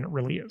lower than it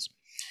really is.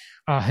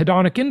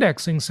 Hedonic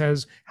indexing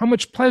says, how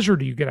much pleasure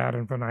do you get out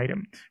of an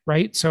item,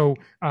 right? So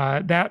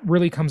that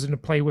really comes into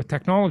play with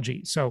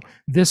technology. So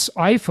this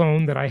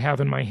iPhone that I have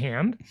in my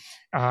hand,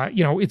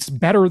 it's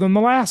better than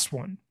the last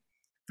one.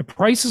 The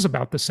price is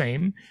about the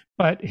same,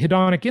 but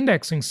hedonic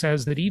indexing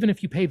says that even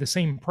if you pay the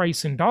same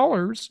price in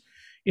dollars,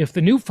 if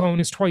the new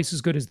phone is twice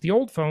as good as the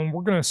old phone,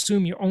 we're going to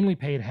assume you only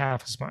paid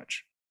half as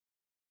much.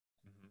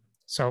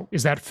 So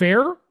is that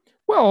fair?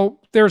 Well,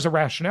 there's a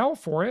rationale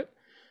for it,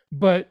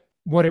 but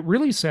what it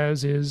really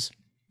says is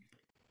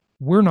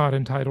we're not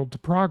entitled to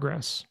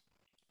progress.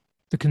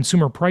 The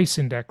Consumer Price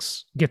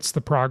Index gets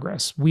the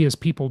progress. We as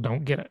people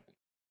don't get it.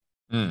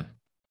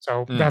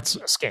 So that's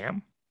a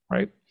scam,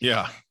 right?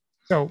 Yeah.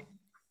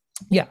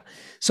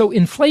 So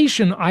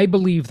inflation, I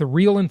believe the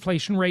real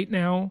inflation rate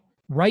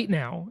right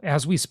now,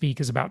 as we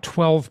speak, is about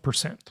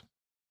 12%.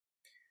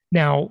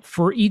 Now,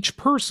 for each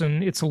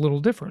person, it's a little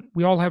different.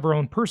 We all have our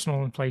own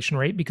personal inflation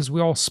rate because we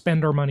all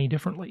spend our money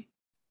differently,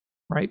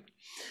 right?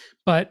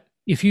 But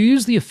if you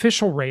use the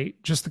official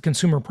rate, just the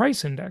consumer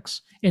price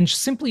index, and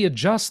simply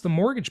adjust the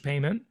mortgage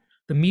payment,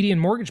 the median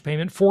mortgage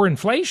payment for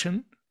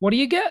inflation, what do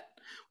you get?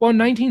 Well, in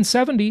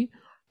 1970,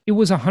 it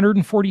was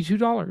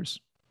 $142.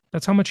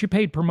 That's how much you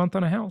paid per month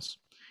on a house.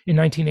 In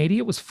 1980,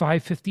 it was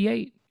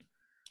 $558.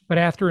 But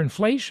after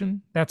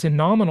inflation, that's in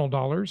nominal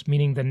dollars,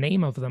 meaning the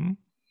name of them.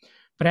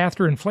 But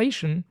after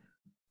inflation,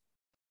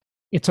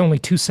 it's only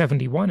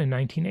 $271 in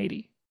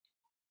 1980.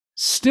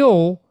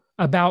 Still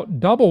about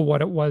double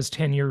what it was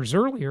 10 years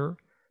earlier,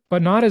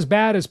 but not as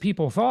bad as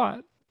people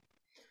thought.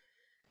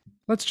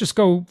 Let's just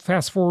go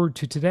fast forward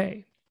to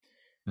today.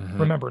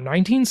 Remember,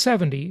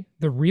 1970,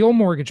 the real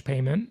mortgage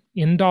payment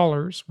in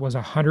dollars was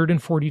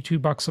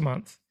 $142 a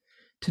month.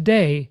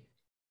 Today,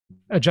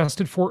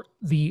 adjusted for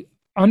the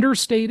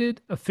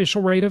understated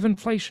official rate of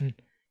inflation,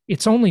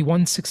 it's only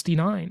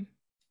 $169.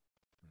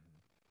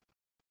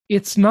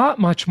 It's not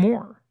much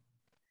more.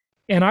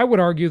 And I would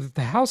argue that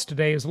the house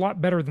today is a lot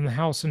better than the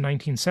house in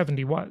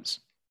 1970 was.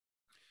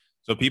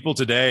 So people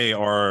today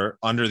are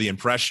under the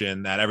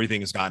impression that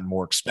everything has gotten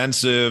more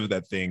expensive,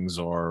 that things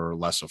are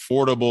less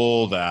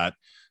affordable, that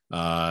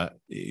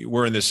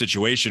we're in this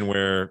situation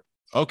where,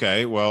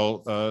 okay,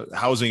 well,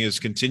 housing is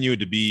continuing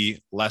to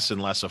be less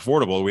and less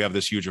affordable. We have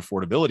this huge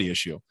affordability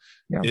issue.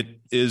 Yeah. It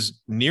is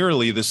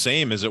nearly the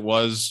same as it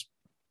was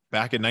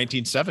back in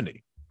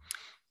 1970.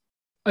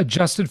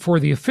 Adjusted for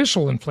the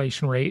official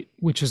inflation rate,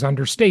 which is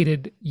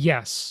understated,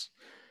 yes.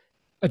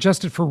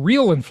 Adjusted for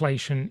real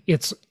inflation,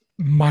 it's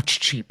much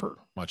cheaper.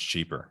 Much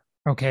cheaper.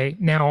 Okay.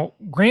 Now,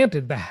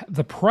 granted,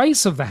 the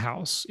price of the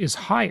house is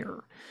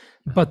higher,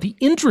 but the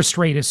interest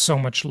rate is so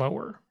much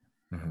lower.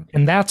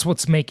 And that's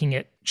what's making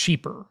it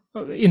cheaper.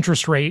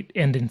 Interest rate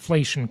and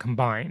inflation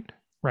combined,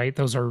 right?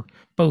 Those are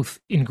both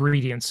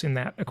ingredients in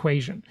that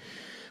equation.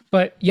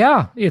 But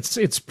yeah,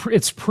 it's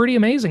pretty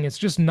amazing. It's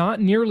just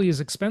not nearly as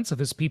expensive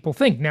as people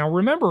think. Now,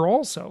 remember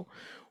also,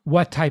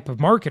 what type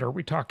of market are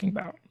we talking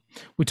about?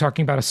 We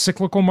talking about a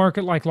cyclical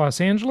market like Los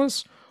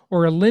Angeles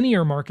or a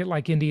linear market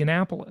like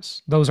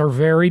Indianapolis? Those are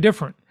very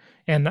different.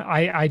 And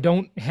I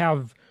don't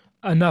have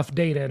enough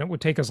data, and it would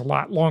take us a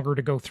lot longer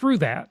to go through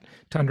that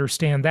to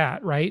understand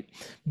that, right?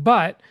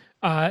 But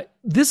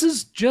this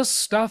is just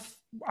stuff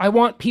I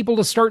want people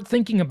to start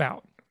thinking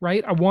about.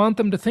 Right? I want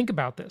them to think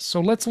about this. So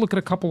let's look at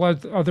a couple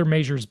of other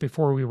measures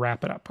before we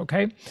wrap it up,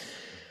 okay?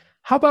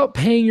 How about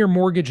paying your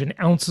mortgage in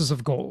ounces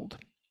of gold?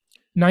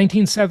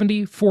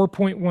 1970,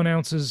 4.1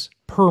 ounces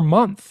per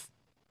month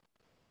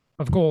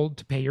of gold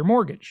to pay your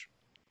mortgage.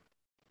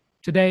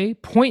 Today,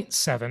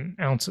 0.7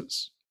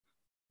 ounces.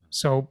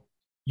 So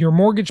your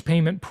mortgage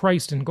payment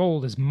priced in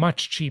gold is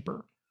much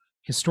cheaper,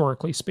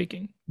 historically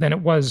speaking, than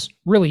it was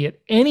really at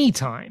any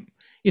time.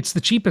 It's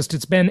the cheapest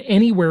it's been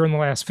anywhere in the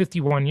last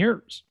 51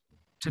 years.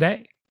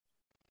 Today,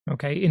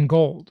 okay, in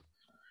gold.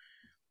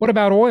 What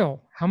about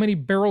oil? How many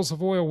barrels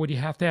of oil would you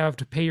have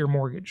to pay your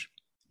mortgage?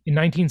 In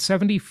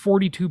 1970,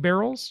 42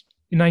 barrels.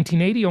 In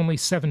 1980, only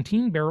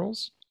 17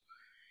 barrels.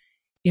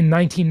 In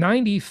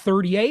 1990,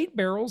 38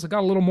 barrels. It got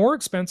a little more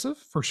expensive,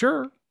 for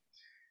sure.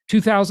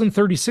 2000,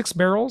 36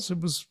 barrels.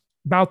 It was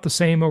about the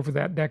same over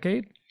that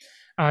decade.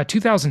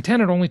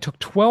 2010, it only took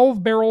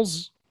 12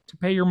 barrels to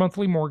pay your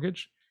monthly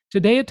mortgage.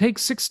 Today, it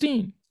takes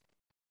 16.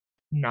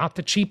 Not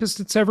the cheapest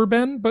it's ever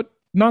been, but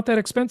not that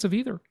expensive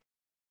either.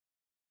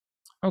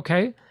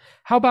 Okay.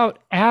 How about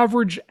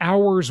average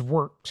hours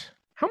worked?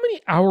 How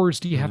many hours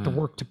do you have to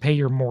work to pay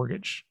your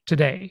mortgage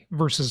today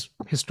versus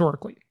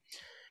historically?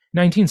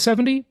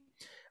 1970,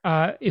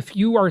 if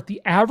you are at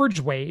the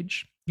average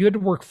wage, you had to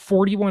work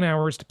 41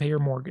 hours to pay your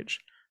mortgage.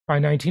 By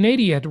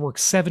 1980, you had to work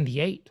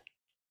 78.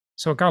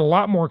 So it got a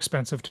lot more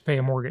expensive to pay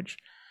a mortgage.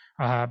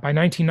 By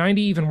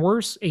 1990, even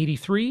worse,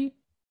 83.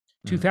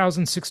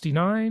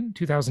 2069,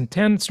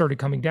 2010 started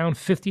coming down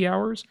 50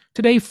 hours.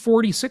 Today,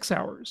 46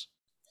 hours.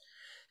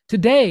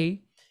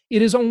 Today,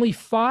 it is only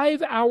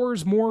 5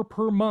 hours more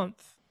per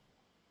month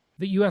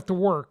that you have to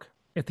work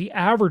at the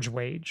average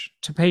wage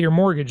to pay your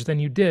mortgage than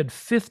you did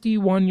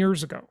 51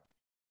 years ago.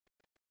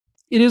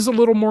 It is a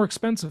little more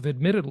expensive,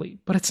 admittedly,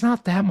 but it's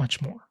not that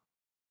much more.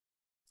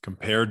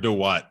 Compared to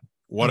what?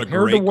 What a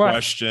great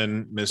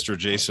question, Mr.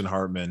 Jason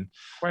Hartman.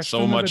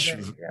 So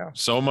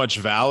much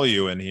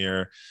value in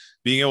here.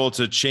 Being able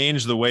to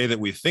change the way that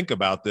we think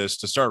about this,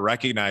 to start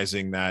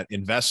recognizing that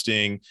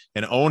investing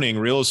and owning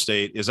real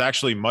estate is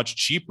actually much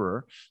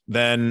cheaper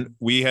than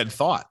we had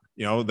thought,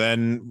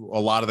 than a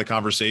lot of the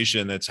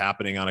conversation that's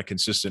happening on a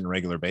consistent and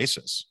regular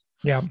basis.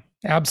 Yeah,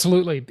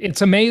 absolutely.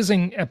 It's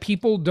amazing.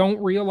 People don't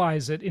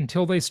realize it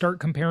until they start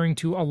comparing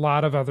to a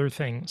lot of other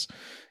things.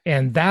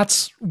 And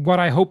that's what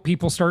I hope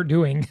people start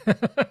doing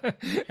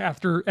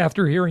after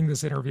hearing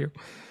this interview.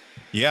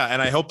 Yeah.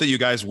 And I hope that you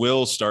guys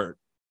will start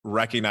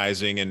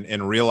recognizing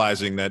and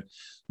realizing that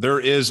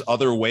there is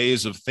other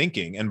ways of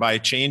thinking. And by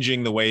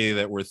changing the way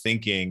that we're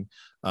thinking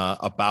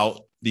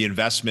about the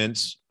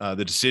investments,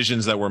 the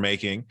decisions that we're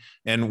making,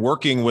 and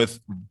working with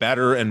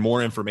better and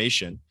more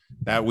information,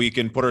 that we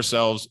can put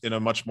ourselves in a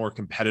much more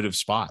competitive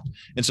spot.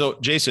 And so,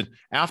 Jason,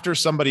 after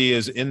somebody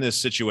is in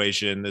this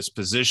situation, this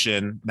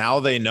position, now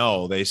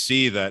they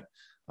see that,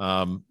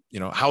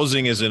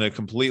 housing is in a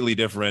completely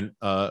different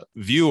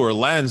view or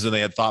lens than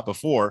they had thought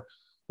before.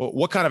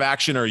 What kind of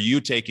action are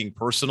you taking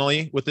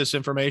personally with this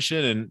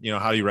information,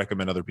 and how do you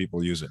recommend other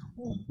people use it?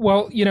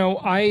 Well,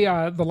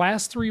 I the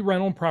last 3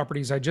 rental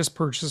properties I just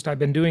purchased, I've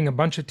been doing a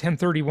bunch of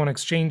 1031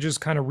 exchanges,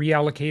 kind of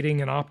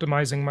reallocating and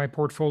optimizing my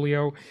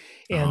portfolio.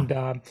 And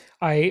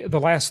the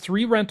last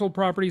 3 rental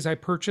properties I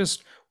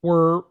purchased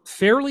were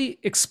fairly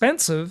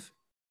expensive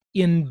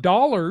in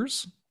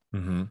dollars,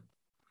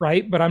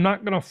 right? But I'm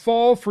not going to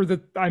fall for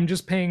I'm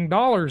just paying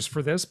dollars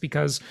for this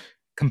because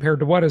compared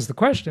to what is the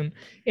question.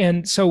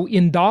 And so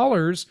in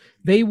dollars,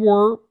 they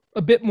were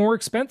a bit more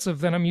expensive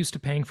than I'm used to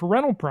paying for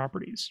rental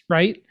properties,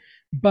 right?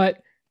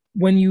 But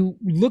when you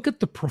look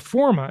at the pro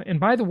forma, and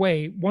by the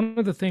way, one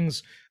of the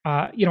things,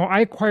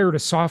 I acquired a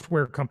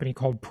software company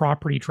called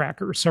Property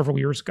Tracker several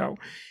years ago,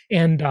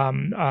 and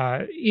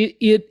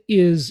it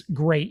is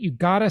great. You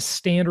got to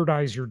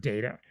standardize your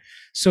data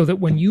so that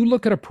when you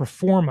look at a pro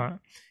forma,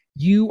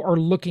 you are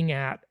looking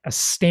at a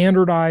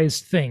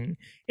standardized thing.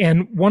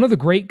 And one of the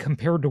great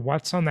compared to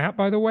what's on that,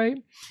 by the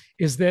way,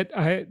 is that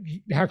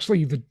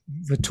actually the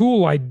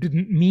tool I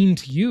didn't mean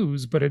to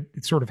use, but it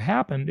sort of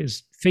happened,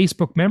 is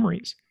Facebook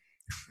Memories.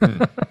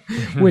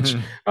 Which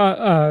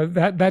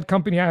that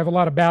company, I have a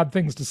lot of bad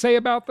things to say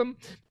about them,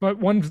 but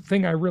one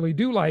thing I really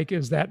do like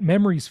is that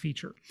memories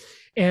feature.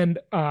 And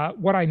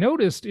what I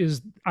noticed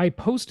is I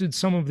posted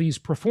some of these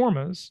pro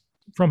formas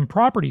from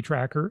Property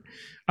Tracker,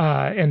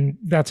 and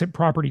that's at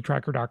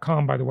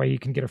propertytracker.com, by the way. You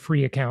can get a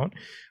free account.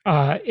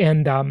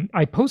 And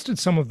I posted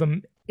some of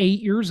them 8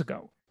 years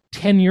ago,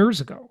 10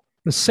 years ago,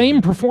 the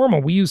same pro forma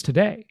we use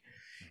today.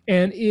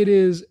 And it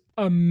is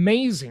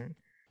amazing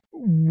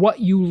what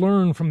you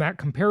learn from that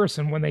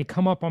comparison when they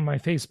come up on my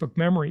Facebook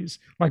memories.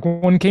 Like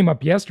one came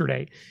up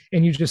yesterday,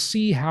 and you just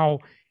see how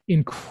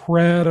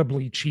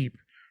incredibly cheap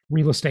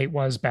real estate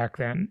was back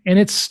then. And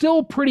it's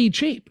still pretty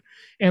cheap.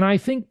 And I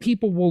think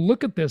people will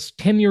look at this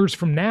 10 years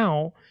from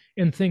now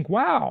and think,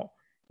 wow,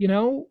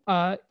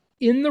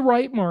 in the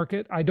right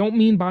market, I don't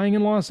mean buying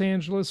in Los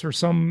Angeles or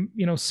some,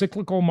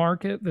 cyclical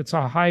market that's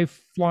a high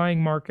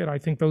flying market. I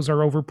think those are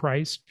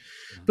overpriced.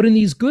 But in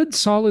these good,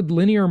 solid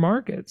linear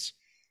markets,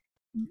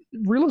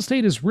 real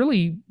estate is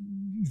really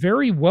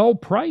very well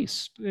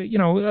priced,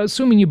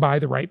 assuming you buy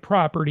the right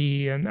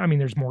property. And I mean,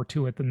 there's more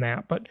to it than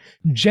that, but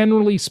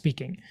generally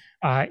speaking,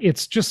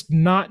 it's just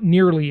not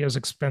nearly as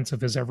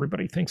expensive as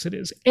everybody thinks it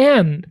is.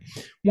 And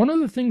one of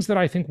the things that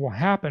I think will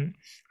happen,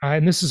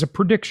 and this is a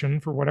prediction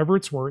for whatever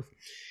it's worth,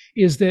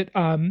 is that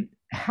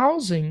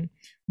housing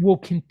will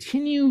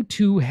continue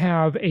to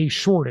have a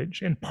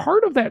shortage. And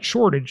part of that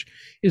shortage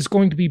is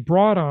going to be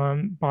brought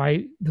on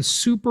by the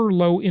super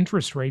low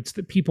interest rates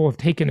that people have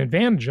taken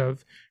advantage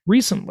of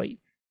recently.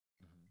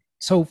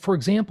 So, for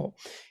example,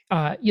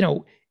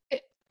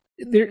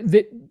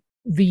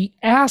 the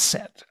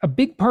asset, a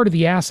big part of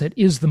the asset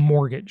is the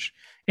mortgage.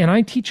 And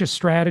I teach a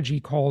strategy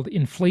called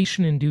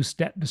inflation-induced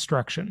debt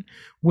destruction,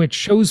 which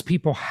shows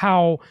people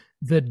how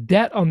the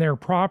debt on their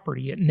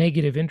property at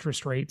negative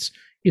interest rates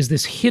is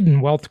this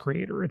hidden wealth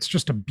creator. It's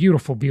just a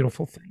beautiful,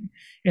 beautiful thing.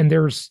 And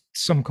there's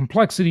some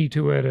complexity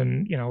to it.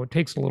 And, it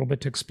takes a little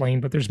bit to explain,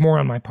 but there's more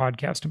on my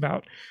podcast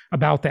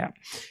about that.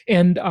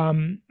 And,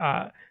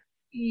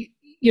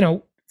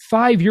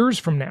 5 years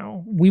from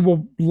now, we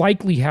will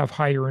likely have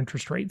higher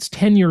interest rates.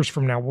 10 years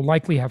from now, we'll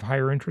likely have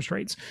higher interest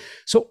rates.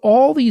 So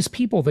all these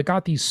people that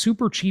got these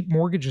super cheap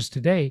mortgages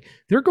today,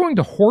 they're going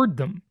to hoard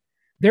them.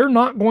 They're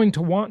not going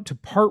to want to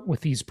part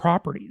with these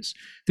properties.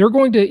 They're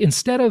going to,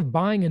 instead of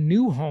buying a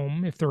new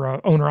home, if they're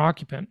an owner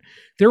occupant,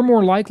 they're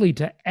more likely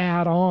to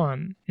add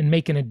on and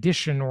make an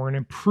addition or an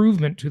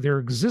improvement to their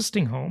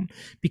existing home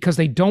because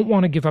they don't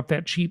want to give up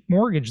that cheap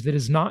mortgage that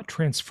is not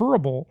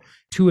transferable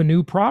to a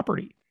new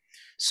property.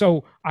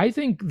 So I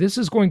think this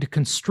is going to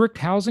constrict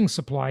housing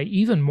supply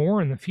even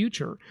more in the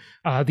future.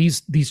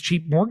 These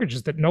cheap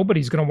mortgages that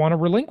nobody's going to want to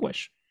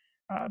relinquish.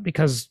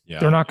 Because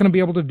they're not going to be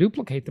able to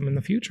duplicate them in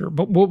the future,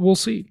 but we'll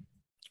see.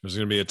 There's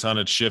going to be a ton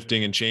of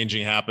shifting and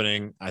changing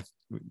happening.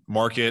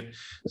 Market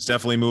is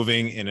definitely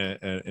moving in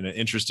an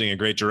interesting and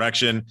great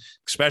direction,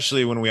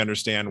 especially when we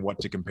understand what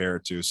to compare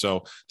it to.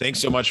 So thanks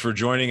so much for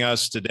joining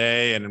us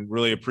today and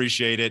really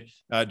appreciate it.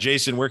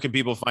 Jason, where can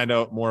people find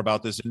out more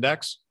about this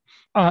index?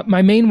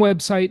 My main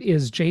website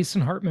is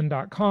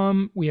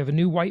jasonhartman.com. We have a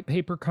new white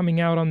paper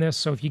coming out on this.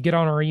 So if you get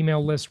on our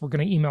email list, we're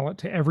going to email it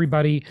to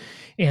everybody.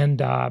 And,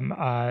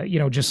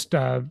 just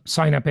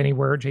sign up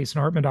anywhere at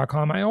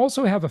jasonhartman.com. I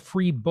also have a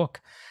free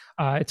book.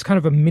 It's kind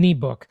of a mini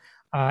book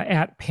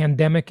at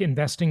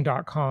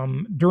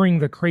pandemicinvesting.com. During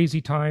the crazy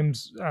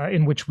times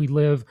in which we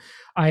live,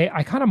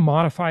 I kind of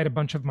modified a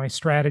bunch of my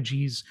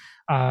strategies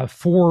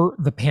for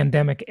the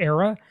pandemic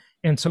era.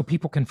 And so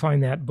people can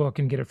find that book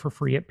and get it for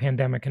free at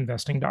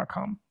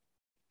pandemicinvesting.com.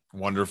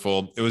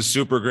 Wonderful. It was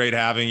super great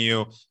having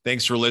you.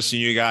 Thanks for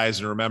listening, you guys.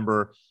 And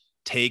remember,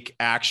 take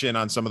action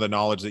on some of the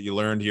knowledge that you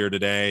learned here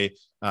today.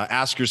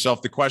 ask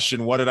yourself the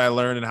question, what did I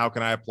learn and how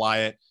can I apply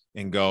it,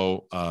 and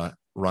go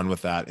run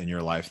with that in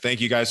your life.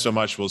 Thank you guys so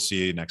much. We'll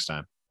see you next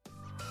time.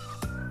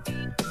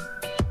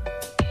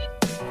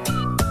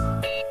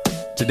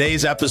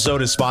 Today's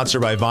episode is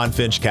sponsored by Von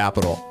Finch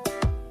Capital.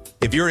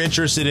 If you're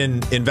interested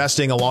in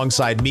investing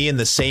alongside me in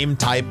the same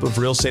type of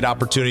real estate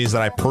opportunities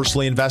that I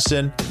personally invest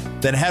in,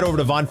 then head over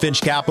to Von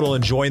Finch Capital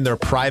and join their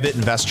private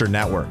investor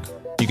network.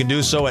 You can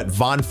do so at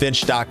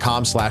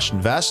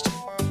vonfinch.com/invest.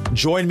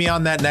 Join me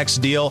on that next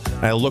deal,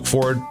 and I look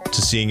forward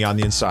to seeing you on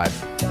the inside.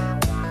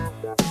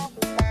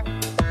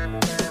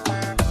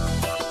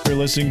 You're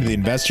listening to the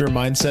Investor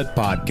Mindset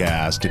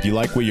Podcast. If you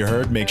like what you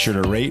heard, make sure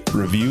to rate,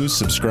 review,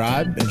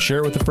 subscribe, and share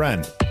it with a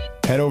friend.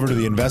 Head over to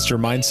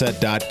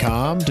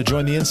theinvestormindset.com to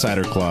join the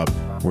Insider Club,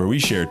 where we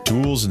share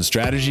tools and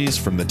strategies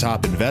from the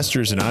top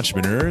investors and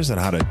entrepreneurs on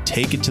how to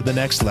take it to the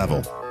next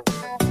level.